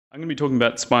I'm going to be talking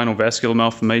about spinal vascular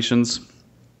malformations.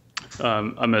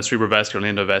 I'm a cerebrovascular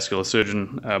and endovascular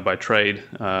surgeon by trade.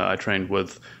 I trained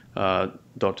with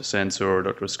Dr. Sansur,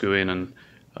 Dr. Askuian,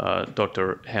 and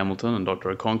Dr. Hamilton and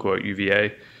Dr. Okonkwo at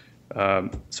UVA.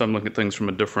 So I'm looking at things from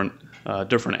a different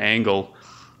angle.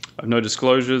 I have no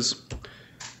disclosures,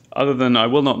 other than I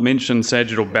will not mention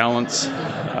sagittal balance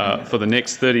for the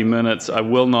next 30 minutes. I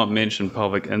will not mention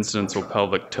pelvic incidence or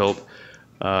pelvic tilt,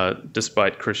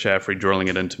 despite Chris Shaffrey drilling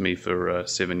it into me for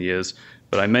 7 years.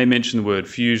 But I may mention the word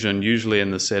fusion, usually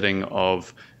in the setting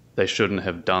of they shouldn't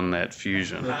have done that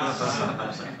fusion.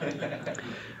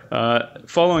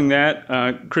 Following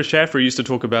that, Chris Shaffrey used to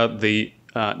talk about the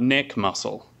neck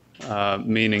muscle,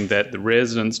 meaning that the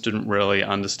residents didn't really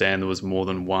understand there was more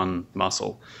than one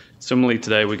muscle. Similarly,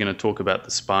 today we're going to talk about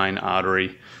the spine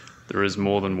artery. There is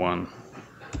more than one.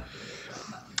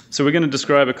 So we're going to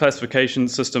describe a classification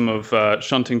system of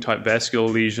shunting-type vascular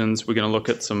lesions. We're going to look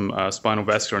at some spinal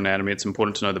vascular anatomy. It's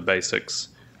important to know the basics.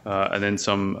 And then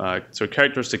some sort of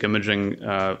characteristic imaging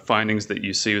findings that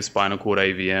you see with spinal cord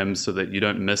AVMs so that you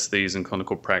don't miss these in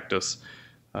clinical practice.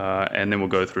 And then we'll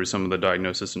go through some of the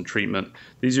diagnosis and treatment.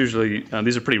 These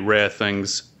are pretty rare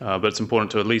things, but it's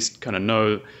important to at least kind of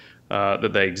know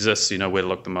that they exist so you know where to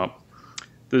look them up.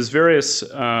 There's various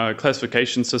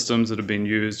classification systems that have been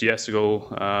used. Yesagel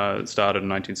started in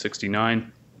 1969,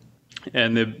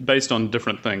 and they're based on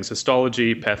different things: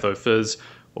 histology, pathophys,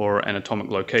 or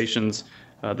anatomic locations.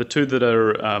 The two that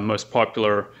are most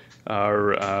popular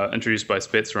are introduced by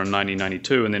Spitzer in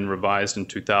 1992 and then revised in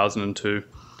 2002.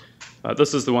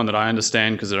 This is the one that I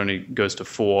understand because it only goes to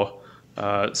 4.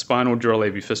 Spinal dural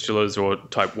AV fistulas, or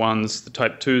type 1s. The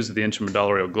type 2s are the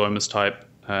intramedullary or glomus type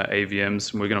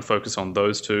AVMs, and we're going to focus on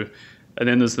those two. And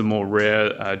then there's the more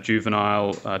rare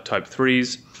juvenile type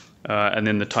 3s, and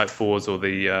then the type 4s, or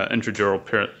the intradural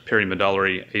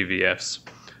perimedullary AVFs.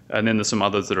 And then there's some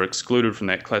others that are excluded from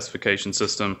that classification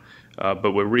system,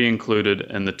 but were re-included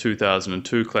in the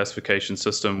 2002 classification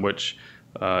system, which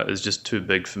is just too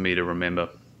big for me to remember.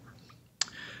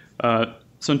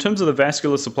 So in terms of the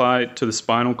vascular supply to the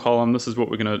spinal column, this is what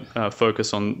we're going to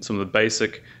focus on: some of the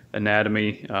basic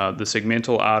anatomy, the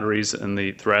segmental arteries in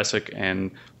the thoracic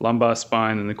and lumbar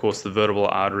spine, and of course the vertebral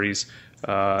arteries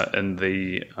in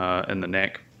the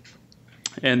neck,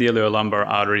 and the iliolumbar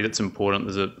artery. That's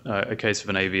important. There's a case of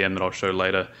an AVM that I'll show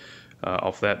later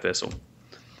off that vessel.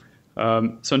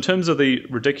 So in terms of the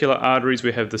radicular arteries,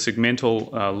 we have the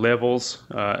segmental levels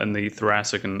in the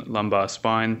thoracic and lumbar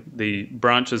spine. The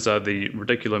branches are the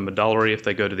radiculomedullary if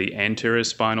they go to the anterior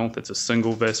spinal. That's a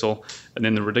single vessel. And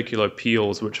then the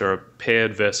radiculopeals, which are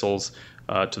paired vessels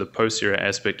to the posterior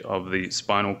aspect of the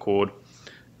spinal cord.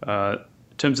 In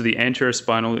terms of the anterior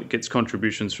spinal, it gets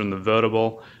contributions from the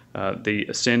vertebral, the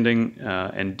ascending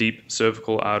and deep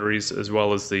cervical arteries, as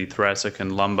well as the thoracic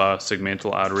and lumbar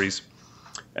segmental arteries.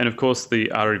 And of course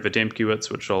the artery of Ademkiewicz,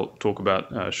 which I'll talk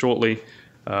about shortly,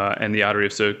 and the artery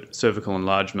of cervical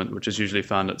enlargement, which is usually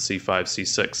found at C5,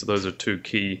 C6. So those are two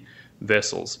key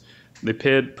vessels. The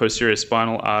paired posterior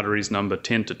spinal arteries number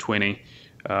 10 to 20,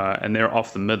 and they're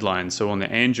off the midline. So on the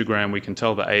angiogram we can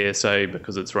tell the ASA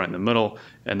because it's right in the middle,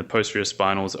 and the posterior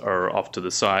spinals are off to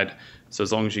the side. So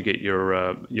as long as you get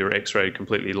your X-ray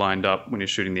completely lined up when you're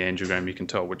shooting the angiogram, you can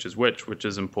tell which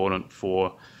is important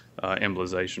for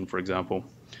embolization, for example.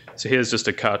 So here's just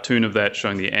a cartoon of that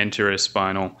showing the anterior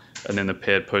spinal and then the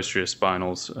paired posterior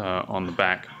spinals on the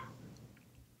back.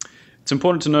 It's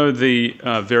important to know the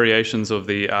variations of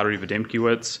the artery of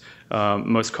Ademkiewicz,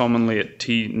 most commonly at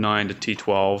T9 to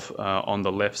T12 on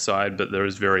the left side, but there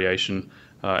is variation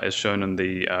as shown in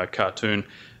the cartoon.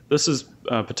 This is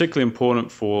particularly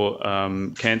important for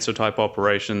cancer type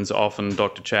operations. Often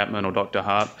Dr. Chapman or Dr.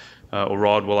 Hart or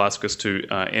Rod will ask us to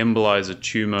embolize a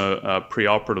tumor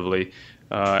preoperatively.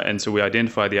 And so we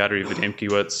identify the artery of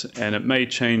Ademkiewicz, and it may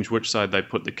change which side they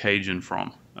put the cage in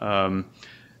from.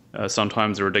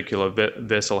 Sometimes the radicular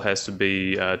vessel has to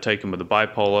be taken with a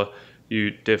bipolar.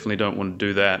 You definitely don't want to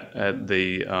do that at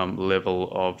the level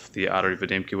of the artery of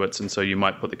Ademkiewicz, and so you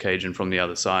might put the cage in from the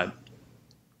other side.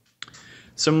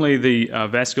 Similarly, the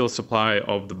vascular supply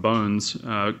of the bones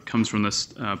comes from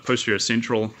this posterior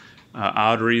central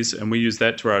arteries, and we use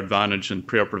that to our advantage in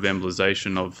preoperative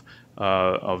embolization of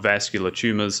vascular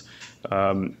tumors.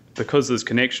 Because there's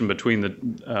connection between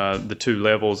the two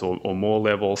levels or more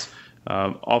levels,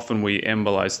 often we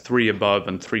embolize 3 above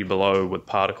and 3 below with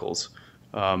particles.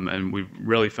 And we've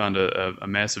really found a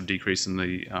massive decrease in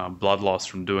the blood loss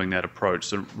from doing that approach.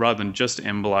 So rather than just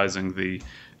embolizing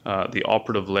the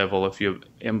operative level, if you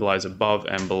embolize above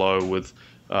and below with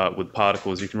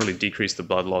particles, you can really decrease the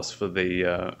blood loss for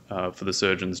the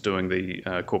surgeons doing the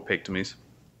corpectomies.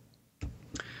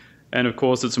 And of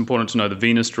course, it's important to know the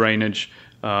venous drainage,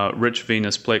 rich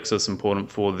venous plexus,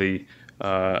 important for the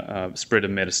spread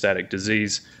of metastatic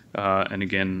disease. And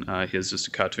again, here's just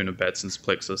a cartoon of Batson's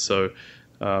plexus, so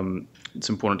it's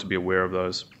important to be aware of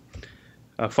those.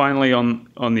 Finally,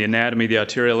 on the anatomy, the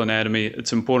arterial anatomy,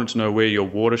 it's important to know where your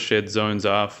watershed zones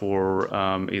are for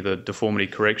either deformity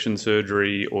correction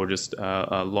surgery or just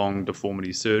long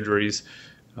deformity surgeries.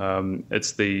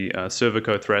 It's the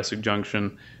cervicothoracic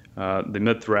junction, the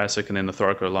mid-thoracic, and then the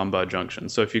thoracolumbar junction.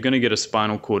 So if you're going to get a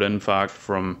spinal cord infarct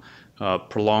from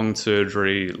prolonged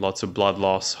surgery, lots of blood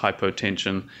loss,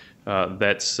 hypotension,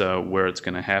 that's where it's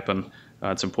going to happen.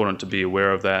 It's important to be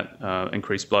aware of that.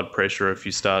 Increased blood pressure if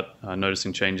you start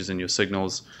noticing changes in your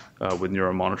signals with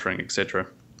neuromonitoring, etc.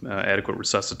 Adequate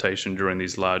resuscitation during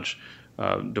these large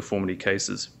deformity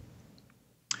cases.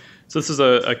 So this is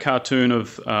a cartoon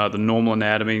of the normal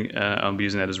anatomy. I'll be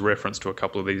using that as reference to a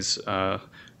couple of these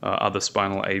other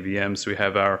spinal AVMs. So we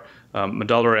have our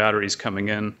medullary arteries coming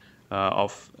in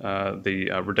off the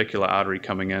radicular artery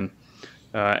coming in.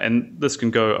 And this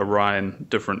can go awry in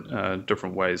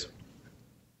different ways.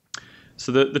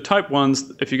 So the type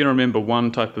 1s, if you're going to remember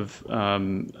one type of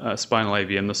spinal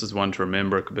AVM, this is one to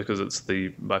remember because it's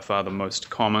by far the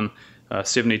most common,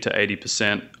 70 to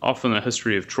 80%, often a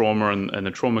history of trauma, and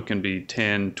the trauma can be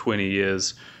 10, 20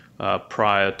 years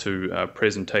prior to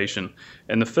presentation.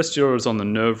 And the fistula is on the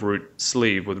nerve root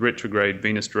sleeve with retrograde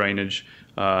venous drainage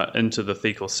into the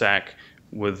thecal sac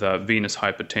with venous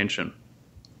hypertension.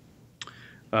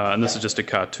 And this is just a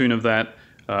cartoon of that.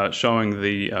 Showing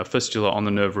the fistula on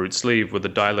the nerve root sleeve with the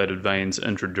dilated veins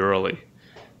intradurally.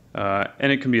 And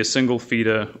it can be a single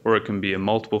feeder or it can be a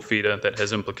multiple feeder that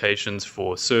has implications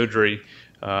for surgery.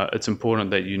 It's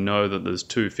important that you know that there's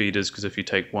two feeders because if you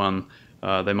take one,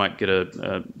 they might get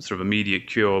a sort of immediate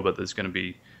cure, but there's going to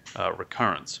be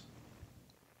recurrence.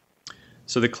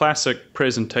 So the classic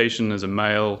presentation is a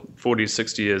male, 40 to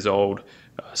 60 years old,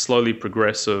 slowly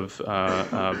progressive,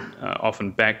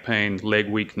 often back pain, leg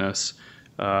weakness,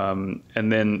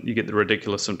 and then you get the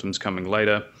radicular symptoms coming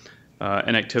later,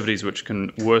 and activities which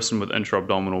can worsen with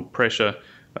intra-abdominal pressure,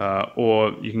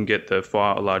 or you can get the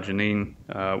foie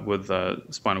arteriogenèse with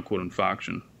spinal cord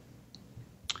infarction.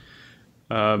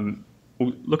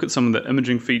 We'll look at some of the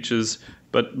imaging features,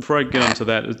 but before I get onto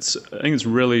that, I think it's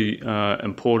really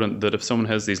important that if someone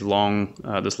has this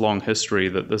long history,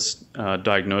 that this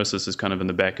diagnosis is kind of in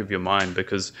the back of your mind,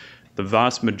 because the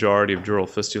vast majority of dural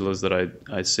fistulas that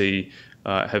I see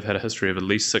have had a history of at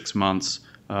least 6 months,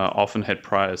 often had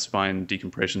prior spine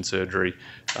decompression surgery,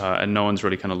 and no one's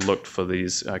really kind of looked for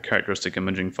these characteristic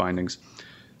imaging findings.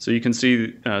 So you can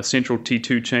see central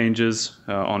T2 changes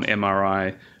on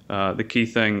MRI. The key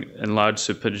thing, enlarged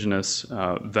serpiginous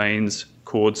veins,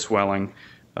 cord swelling,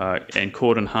 and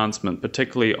cord enhancement,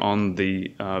 particularly on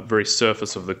the very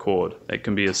surface of the cord. That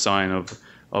can be a sign of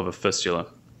a fistula.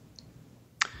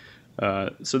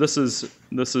 So this is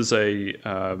a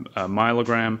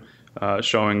myelogram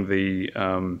showing the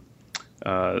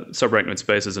subarachnoid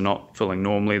spaces are not filling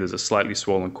normally. There's a slightly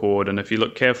swollen cord, and if you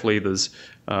look carefully, there's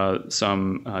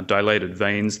some dilated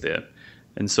veins there.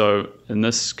 And so in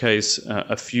this case,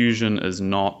 a fusion is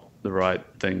not the right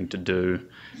thing to do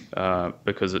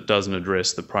because it doesn't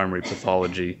address the primary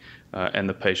pathology, and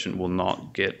the patient will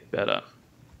not get better.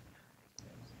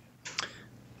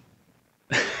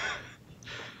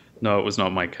 No, it was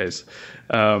not my case.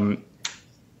 And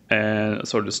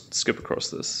so I'll just skip across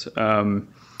this.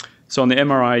 So on the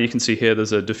MRI, you can see here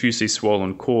there's a diffusely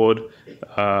swollen cord,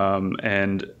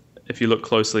 and if you look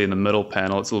closely in the middle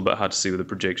panel, it's a little bit hard to see with the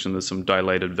projection. There's some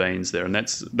dilated veins there, and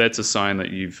that's a sign that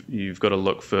you've got to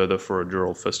look further for a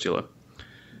dural fistula.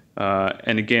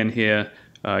 And again here,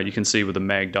 you can see with the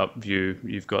magged up view,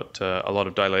 you've got a lot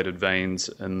of dilated veins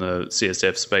in the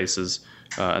CSF spaces,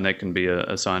 and that can be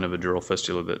a sign of a dural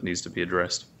fistula that needs to be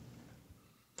addressed.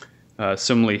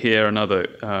 Similarly here, another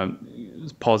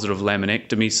positive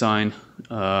laminectomy sign.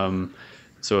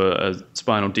 So a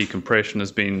spinal decompression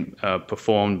has been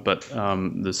performed, but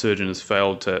the surgeon has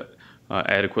failed to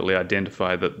adequately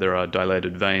identify that there are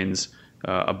dilated veins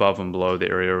above and below the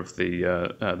area of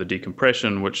the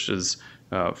decompression, which is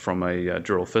from a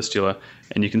dural fistula.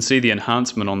 And you can see the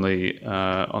enhancement on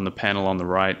the panel on the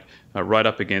right, right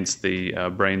up against the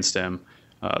brainstem.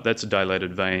 That's a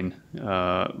dilated vein,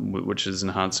 which is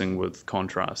enhancing with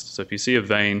contrast. So if you see a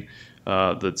vein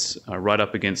that's right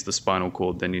up against the spinal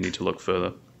cord, then you need to look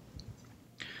further.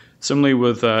 Similarly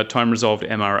with time-resolved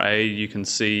MRA, you can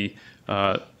see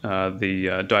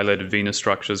the dilated venous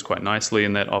structures quite nicely,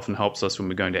 and that often helps us when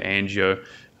we're going to angio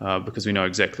because we know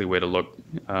exactly where to look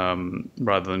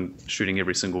rather than shooting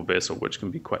every single vessel, which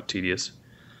can be quite tedious.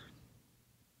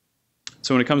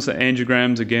 So when it comes to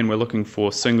angiograms, again, we're looking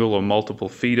for single or multiple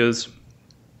feeders.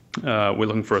 We're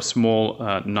looking for a small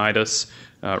nidus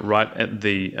right at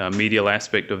the medial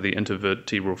aspect of the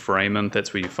intervertebral foramen.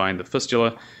 That's where you find the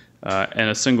fistula, and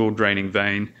a single draining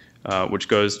vein which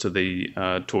goes to the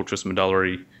tortuous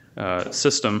medullary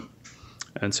system.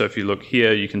 And so if you look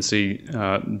here, you can see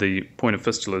the point of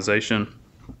fistulization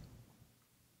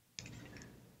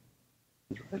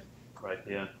right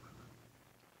here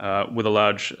with a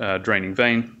large draining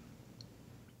vein.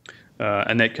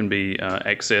 And that can be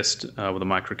accessed with a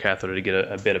microcatheter to get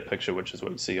a better picture, which is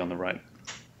what you see on the right.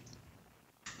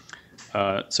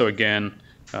 So again,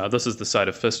 this is the site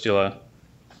of fistula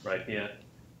right here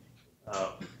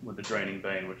with the draining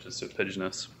vein, which is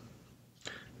serpiginous.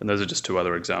 And those are just two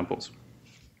other examples.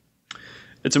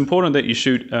 It's important that you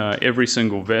shoot every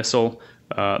single vessel.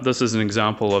 This is an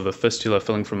example of a fistula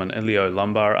filling from an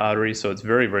iliolumbar artery, so it's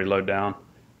very, very low down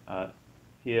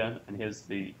here, and here's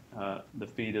the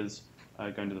feeders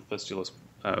going to the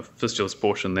fistulous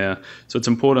portion there. So it's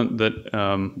important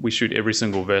that we shoot every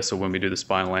single vessel when we do the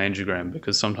spinal angiogram,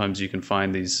 because sometimes you can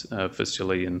find these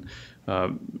fistulae in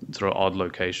sort of odd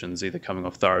locations, either coming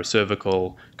off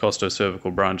thoracervical,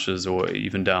 costocervical branches, or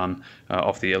even down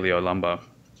off the iliolumbar.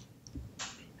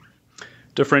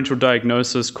 Differential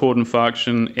diagnosis: cord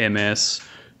infarction, MS,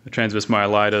 transverse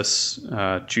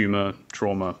myelitis, tumor,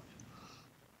 trauma.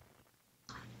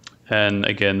 And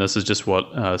again, this is just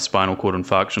what spinal cord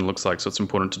infarction looks like, so it's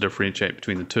important to differentiate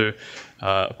between the two.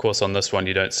 Of course, on this one,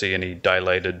 you don't see any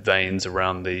dilated veins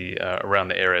around the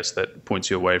area, so that points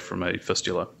you away from a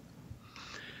fistula.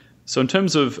 So in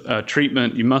terms of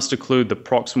treatment, you must occlude the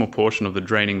proximal portion of the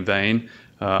draining vein,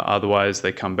 otherwise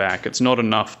they come back. It's not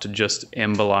enough to just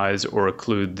embolize or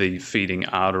occlude the feeding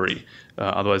artery,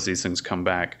 otherwise these things come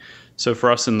back. So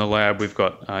for us in the lab, we've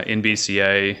got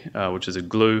NBCA, which is a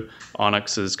glue.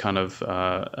 Onyx is kind of,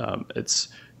 it's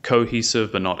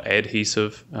cohesive but not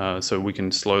adhesive, so we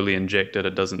can slowly inject it.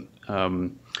 It doesn't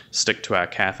stick to our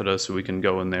catheter, so we can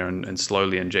go in there and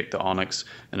slowly inject the onyx,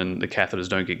 and then the catheters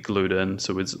don't get glued in,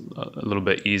 so it's a little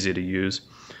bit easier to use.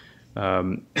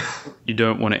 You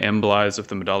don't want to embolize if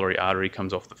the medullary artery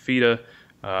comes off the feeder.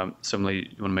 Similarly,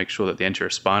 you want to make sure that the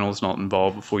anterior spinal is not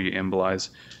involved before you embolize.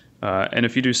 And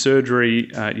if you do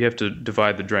surgery, you have to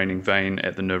divide the draining vein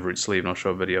at the nerve root sleeve, and I'll show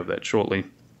a video of that shortly.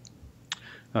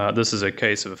 This is a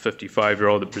case of a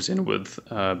 55-year-old that presented with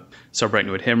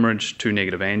subarachnoid hemorrhage, 2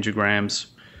 negative angiograms,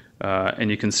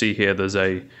 and you can see here there's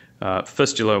a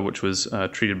fistula which was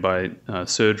treated by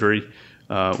surgery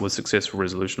with successful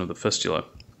resolution of the fistula.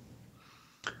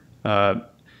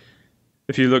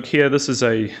 If you look here, this is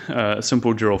a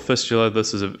simple dural fistula.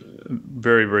 This is a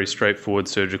very, very straightforward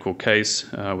surgical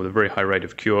case with a very high rate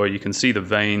of cure. You can see the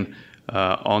vein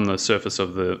on the surface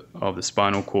of the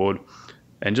spinal cord,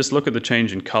 and just look at the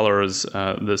change in color as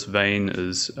this vein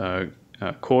is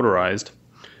cauterized.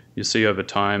 You see over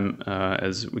time,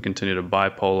 as we continue to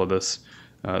bipolar this,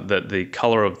 that the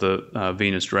color of the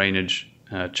venous drainage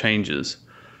changes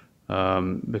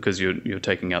because you're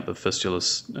taking out the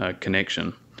fistulous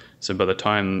connection. So by the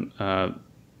time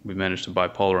we managed to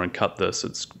bipolar and cut this,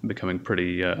 it's becoming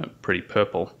pretty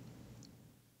purple.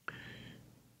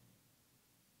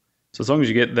 So as long as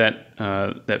you get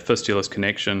that fistulous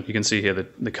connection, you can see here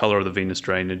that the color of the venous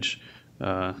drainage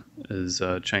is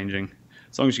changing.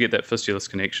 As long as you get that fistulous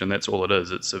connection, that's all it is.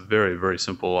 It's a very, very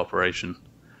simple operation,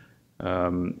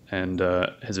 and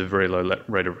has a very low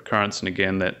rate of recurrence. And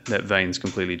again, that vein's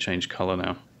completely changed color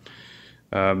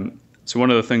now. So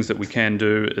one of the things that we can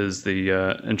do is the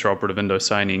intraoperative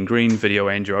indocyanine green video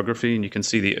angiography, and you can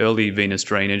see the early venous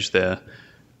drainage there.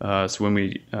 So when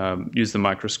we use the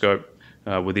microscope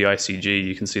with the ICG,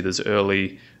 you can see there's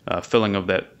early filling of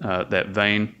that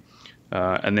vein.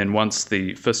 And then once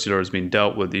the fistula has been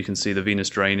dealt with, you can see the venous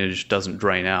drainage doesn't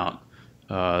drain out.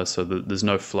 So there's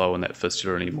no flow in that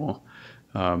fistula anymore.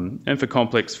 And for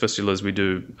complex fistulas, we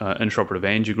do intraoperative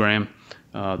angiogram.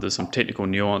 There's some technical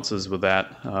nuances with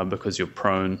that because you're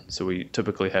prone, so we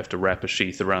typically have to wrap a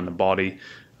sheath around the body.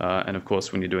 And of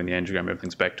course, when you're doing the angiogram,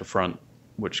 everything's back to front,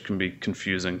 which can be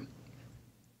confusing.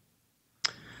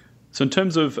 So in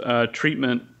terms of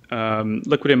treatment,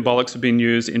 liquid embolics have been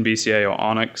used, NBCA or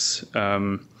Onyx.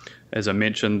 As I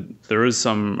mentioned, there is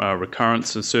some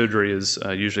recurrence, so surgery is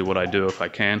usually what I do if I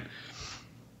can.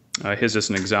 Here's just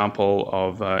an example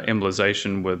of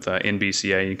embolization with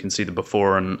NBCA. You can see the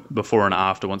before and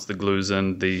after. Once the glue's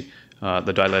in, the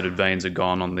dilated veins are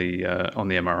gone on the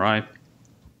MRI.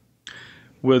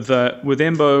 With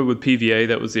EMBO, with PVA,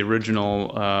 that was the original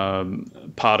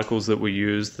particles that were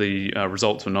used. The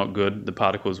results were not good. The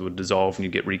particles would dissolve and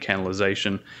you get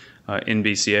recanalization.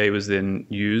 NBCA was then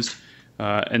used.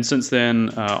 And since then,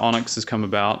 Onyx has come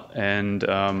about, and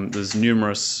there's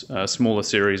numerous smaller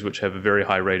series which have a very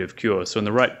high rate of cure. So in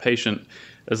the right patient,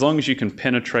 as long as you can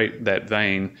penetrate that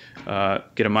vein,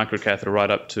 get a microcatheter right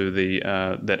up to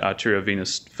that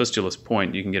arteriovenous fistulous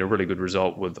point, you can get a really good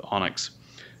result with Onyx.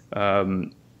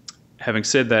 Having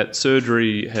said that,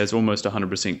 surgery has almost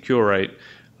 100% cure rate,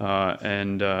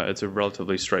 and it's a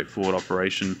relatively straightforward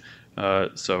operation.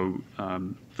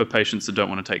 For patients that don't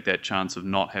want to take that chance of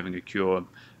not having a cure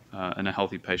in a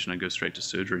healthy patient, I go straight to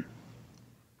surgery.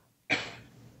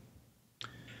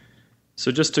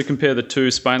 So just to compare the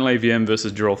two, spinal AVM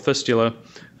versus dural fistula.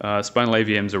 Spinal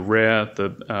AVMs are rare. The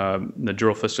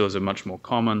dural fistulas are much more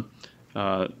common.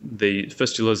 The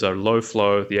fistulas are low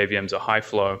flow. The AVMs are high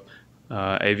flow.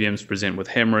 AVMs present with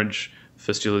hemorrhage.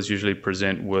 Fistulas usually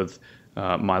present with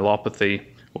myelopathy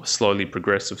or slowly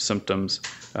progressive symptoms,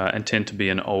 and tend to be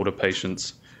in older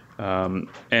patients. And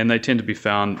they tend to be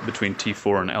found between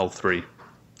T4 and L3.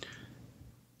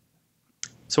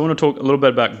 So I want to talk a little bit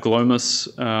about glomus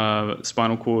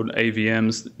spinal cord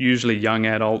AVMs, usually young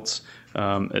adults.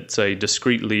 It's a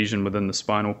discrete lesion within the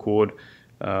spinal cord.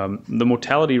 The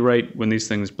mortality rate when these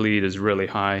things bleed is really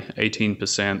high,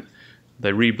 18%.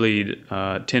 They rebleed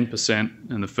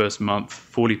 10% in the first month,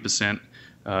 40%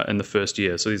 in the first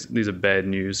year. So these are bad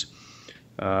news.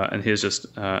 And here's just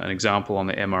an example on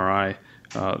the MRI.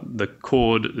 The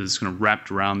cord is kind of wrapped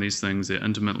around these things. They're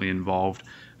intimately involved.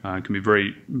 It can be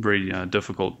very, very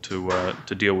difficult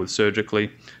to deal with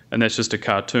surgically. And that's just a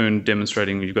cartoon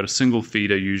demonstrating you've got a single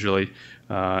feeder usually,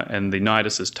 and the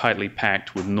nidus is tightly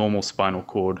packed with normal spinal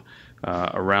cord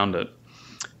around it.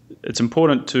 It's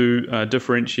important to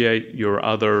differentiate your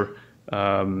other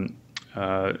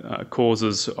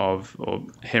causes of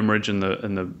hemorrhage in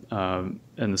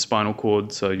the spinal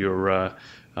cord. So your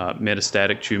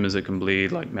metastatic tumors that can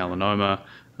bleed, like melanoma,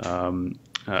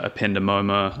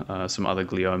 ependymoma, some other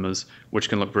gliomas, which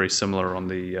can look very similar on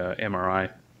the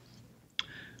MRI.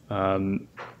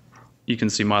 You can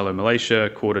see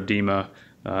myelomalacia, cord edema,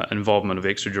 involvement of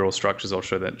extradural structures. I'll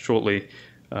show that shortly.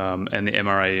 And the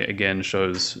MRI again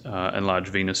shows enlarged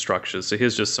venous structures. So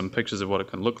here's just some pictures of what it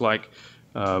can look like.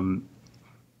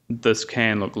 This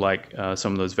can look like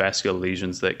some of those vascular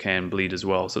lesions that can bleed as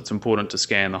well. So it's important to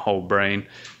scan the whole brain.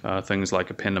 Things like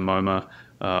ependymoma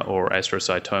or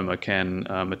astrocytoma can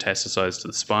metastasize to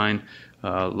the spine.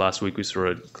 Last week we saw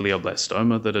a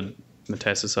glioblastoma that had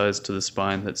metastasized to the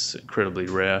spine. That's incredibly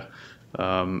rare,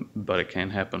 but it can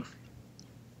happen.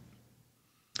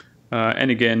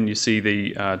 And again, you see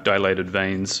the dilated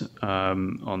veins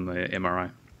on the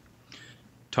MRI.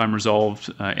 Time resolved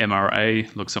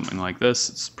MRA looks something like this.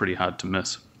 It's pretty hard to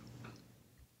miss.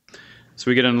 So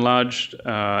we get enlarged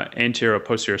anterior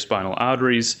posterior spinal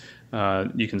arteries.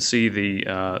 You can see the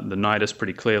nidus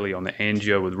pretty clearly on the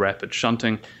angio with rapid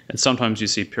shunting, and sometimes you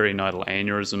see perinatal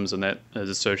aneurysms, and that is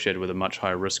associated with a much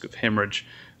higher risk of hemorrhage.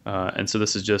 And so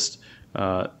this is just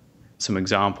some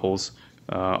examples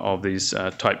of these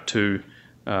type 2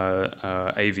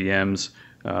 AVMs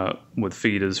with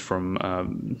feeders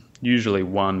from usually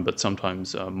one, but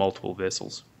sometimes multiple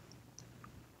vessels.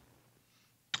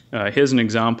 Here's an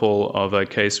example of a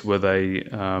case with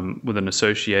an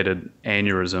associated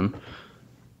aneurysm.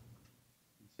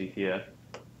 See here.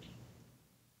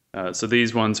 So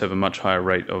these ones have a much higher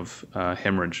rate of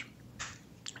hemorrhage.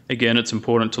 Again, it's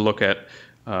important to look at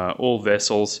all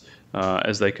vessels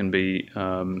as they can be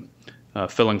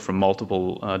filling from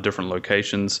multiple different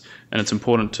locations, and it's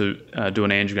important to do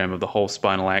an angiogram of the whole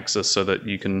spinal axis so that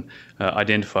you can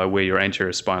identify where your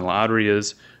anterior spinal artery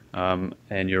is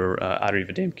and your artery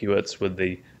Wiedemkiewicz with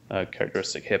the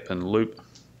characteristic hairpin loop.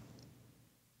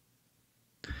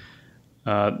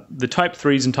 The type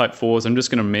 3s and type 4s, I'm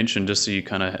just going to mention just so you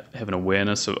kind of have an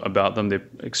awareness about them. They're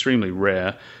extremely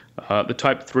rare. The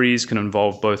type 3s can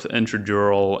involve both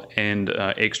intradural and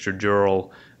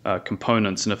extradural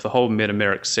components, and if the whole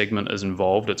metameric segment is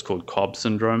involved, it's called Cobb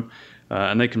syndrome,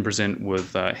 and they can present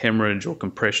with hemorrhage or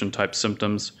compression type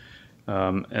symptoms.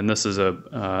 And this is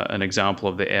an example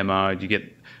of the MR. You get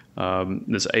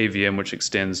this AVM which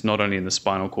extends not only in the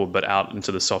spinal cord but out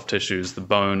into the soft tissues, the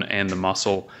bone and the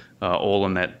muscle, all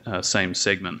in that same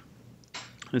segment.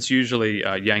 It's usually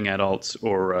young adults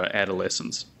or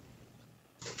adolescents.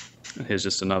 Here's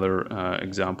just another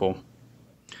example.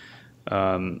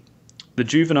 The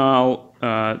juvenile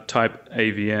type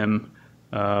AVM,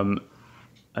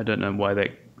 I don't know why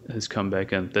that has come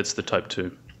back in. That's the type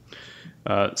 2.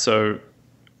 So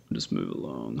just move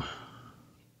along.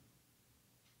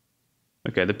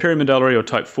 Okay, the perimedullary or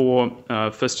type 4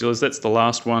 fistulas, that's the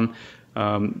last one.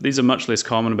 These are much less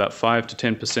common, about 5 to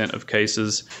 10% of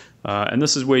cases, and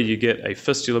this is where you get a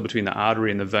fistula between the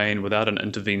artery and the vein without an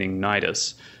intervening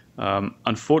nidus.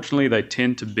 Unfortunately, they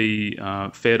tend to be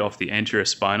fed off the anterior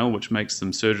spinal, which makes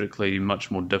them surgically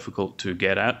much more difficult to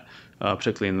get at,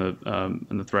 particularly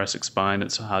in the thoracic spine.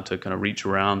 It's hard to kind of reach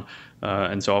around,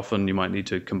 and so often you might need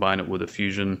to combine it with a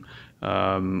fusion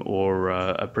or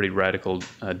a pretty radical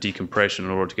decompression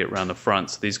in order to get around the front.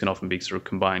 So these can often be sort of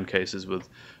combined cases with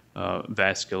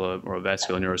vascular or a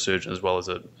vascular neurosurgeon as well as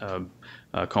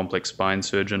a complex spine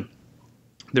surgeon.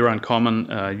 They're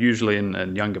uncommon, usually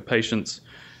in younger patients.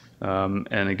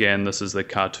 And again, this is the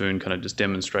cartoon kind of just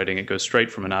demonstrating it goes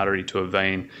straight from an artery to a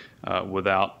vein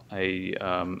without a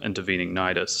intervening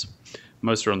nidus.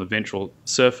 Most are on the ventral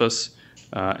surface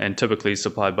and typically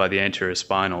supplied by the anterior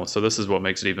spinal. So this is what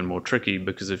makes it even more tricky,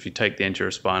 because if you take the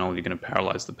anterior spinal, you're going to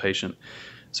paralyze the patient.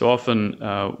 So often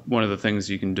one of the things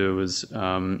you can do is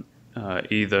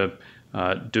either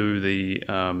do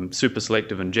the super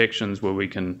selective injections, where we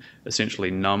can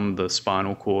essentially numb the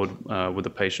spinal cord with the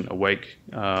patient awake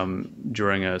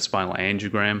during a spinal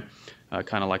angiogram,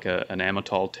 kind of like an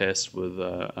amytol test with,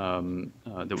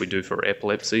 that we do for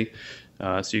epilepsy.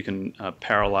 So you can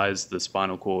paralyze the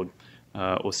spinal cord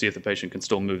or see if the patient can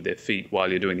still move their feet while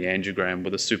you're doing the angiogram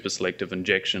with a super selective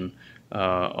injection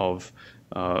of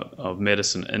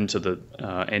medicine into the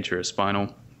anterior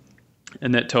spinal.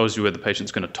 And that tells you whether the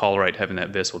patient's going to tolerate having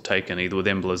that vessel taken, either with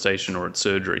embolization or at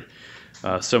surgery.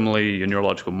 Similarly, your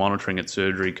neurological monitoring at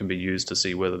surgery can be used to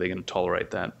see whether they're going to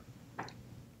tolerate that.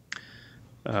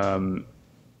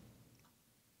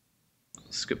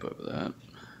 Skip over that.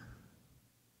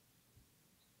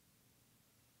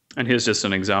 And here's just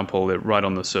an example right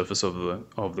on the surface of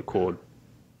the cord.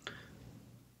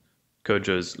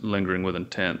 Kojo's lingering with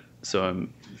intent. So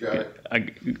I'm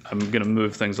going to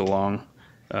move things along.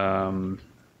 Okay,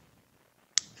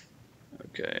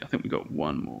 I think we've got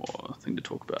one more thing to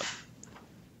talk about.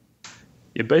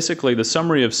 Yeah, basically the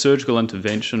summary of surgical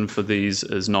intervention for these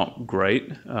is not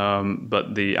great,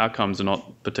 but the outcomes are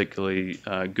not particularly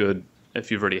good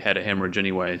if you've already had a hemorrhage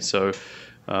anyway. So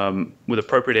with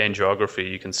appropriate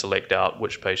angiography, you can select out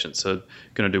which patients are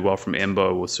going to do well from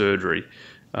embo or surgery.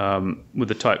 With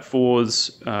the type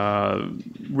 4s,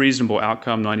 reasonable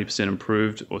outcome, 90%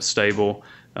 improved or stable.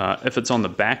 If it's on the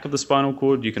back of the spinal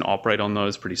cord, you can operate on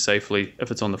those pretty safely.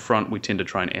 If it's on the front, we tend to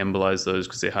try and embolize those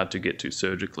because they're hard to get to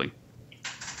surgically.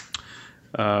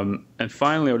 And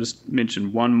finally, I'll just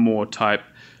mention one more type.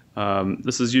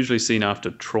 This is usually seen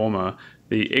after trauma.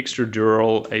 The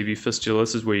extradural AV fistula.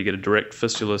 This is where you get a direct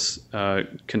fistulous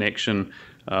connection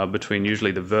between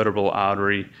usually the vertebral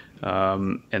artery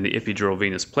and the epidural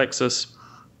venous plexus.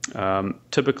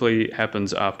 Typically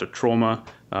happens after trauma,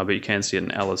 but you can see it in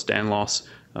Ehlers-Danlos.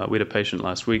 We had a patient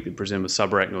last week that presented with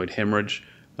subarachnoid hemorrhage,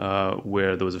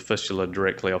 where there was a fistula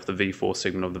directly off the V4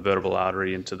 segment of the vertebral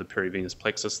artery into the perivenous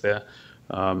plexus there,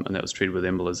 and that was treated with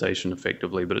embolization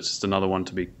effectively. But it's just another one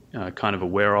to be kind of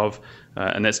aware of,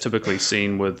 and that's typically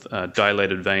seen with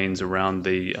dilated veins around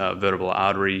the vertebral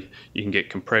artery. You can get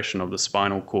compression of the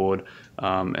spinal cord,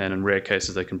 and in rare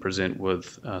cases they can present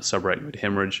with subarachnoid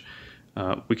hemorrhage.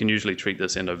 We can usually treat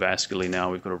this endovascularly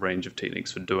now. We've got a range of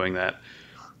techniques for doing that.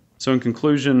 So in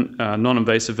conclusion,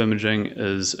 non-invasive imaging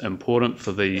is important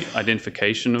for the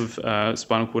identification of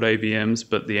spinal cord AVMs,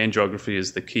 but the angiography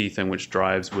is the key thing which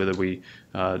drives whether we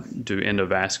do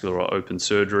endovascular or open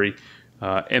surgery.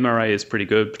 MRA is pretty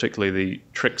good, particularly the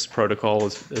TRICS protocol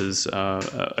is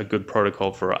a good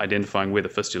protocol for identifying where the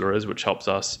fistula is, which helps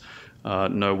us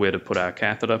know where to put our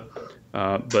catheter.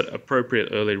 But appropriate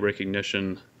early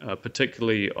recognition,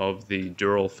 particularly of the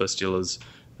dural fistulas,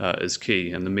 is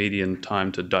key, and the median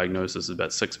time to diagnosis is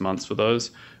about 6 months for those,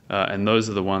 and those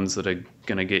are the ones that are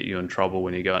going to get you in trouble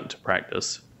when you go out into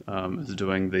practice, is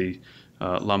doing the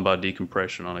lumbar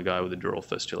decompression on a guy with a dural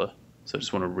fistula. So I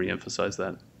just want to re-emphasize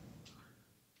that.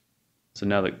 So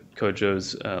now that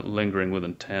Kojo's lingering with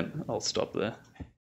intent, I'll stop there.